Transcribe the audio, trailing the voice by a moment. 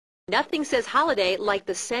Nothing says holiday like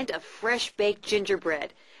the scent of fresh baked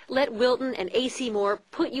gingerbread. Let Wilton and A.C. Moore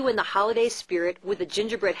put you in the holiday spirit with the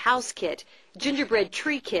gingerbread house kit, gingerbread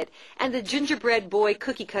tree kit, and the gingerbread boy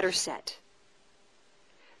cookie cutter set.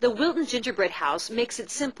 The Wilton Gingerbread House makes it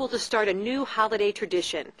simple to start a new holiday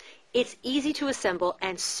tradition. It's easy to assemble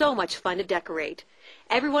and so much fun to decorate.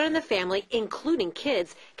 Everyone in the family, including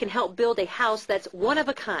kids, can help build a house that's one of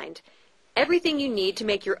a kind. Everything you need to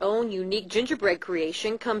make your own unique gingerbread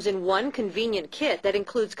creation comes in one convenient kit that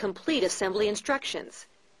includes complete assembly instructions.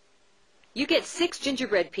 You get 6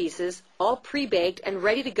 gingerbread pieces, all pre-baked and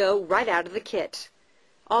ready to go right out of the kit.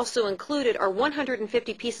 Also included are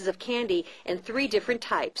 150 pieces of candy in 3 different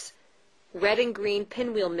types: red and green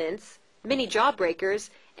pinwheel mints, mini jawbreakers,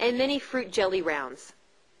 and mini fruit jelly rounds.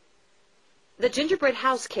 The gingerbread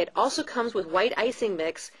house kit also comes with white icing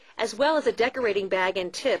mix, as well as a decorating bag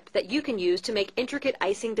and tip that you can use to make intricate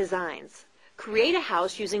icing designs. Create a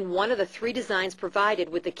house using one of the 3 designs provided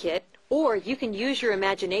with the kit, or you can use your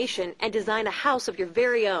imagination and design a house of your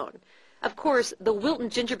very own. Of course, the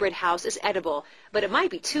Wilton Gingerbread House is edible, but it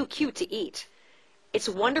might be too cute to eat. It's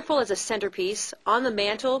wonderful as a centerpiece, on the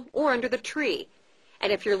mantle, or under the tree.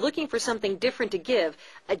 And if you're looking for something different to give,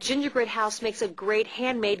 a gingerbread house makes a great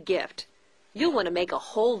handmade gift. You'll want to make a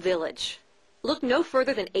whole village. Look no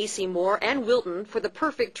further than A.C. Moore and Wilton for the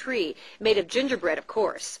perfect tree, made of gingerbread, of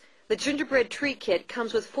course. The gingerbread tree kit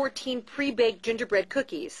comes with 14 pre-baked gingerbread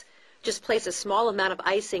cookies. Just place a small amount of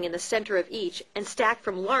icing in the center of each and stack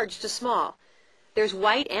from large to small. There's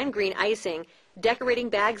white and green icing, decorating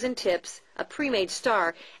bags and tips, a pre-made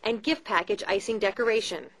star, and gift package icing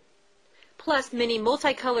decoration. Plus mini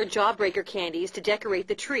multicolored jawbreaker candies to decorate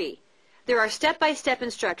the tree. There are step-by-step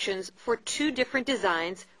instructions for 2 different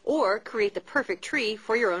designs, or create the perfect tree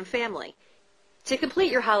for your own family. To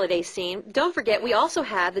complete your holiday scene, don't forget we also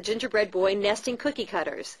have the gingerbread boy nesting cookie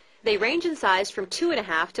cutters. They range in size from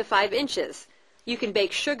 2.5 to 5 inches. You can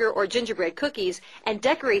bake sugar or gingerbread cookies and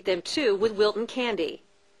decorate them too with Wilton candy.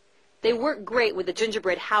 They work great with the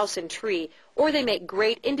gingerbread house and tree, or they make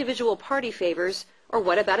great individual party favors, or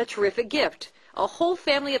what about a terrific gift? A whole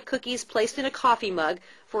family of cookies placed in a coffee mug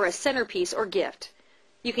for a centerpiece or gift.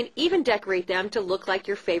 You can even decorate them to look like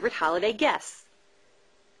your favorite holiday guests.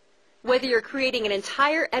 Whether you're creating an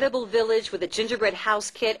entire edible village with a gingerbread house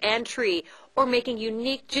kit and tree, or making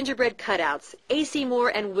unique gingerbread cutouts, A.C. Moore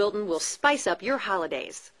and Wilton will spice up your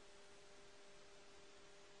holidays.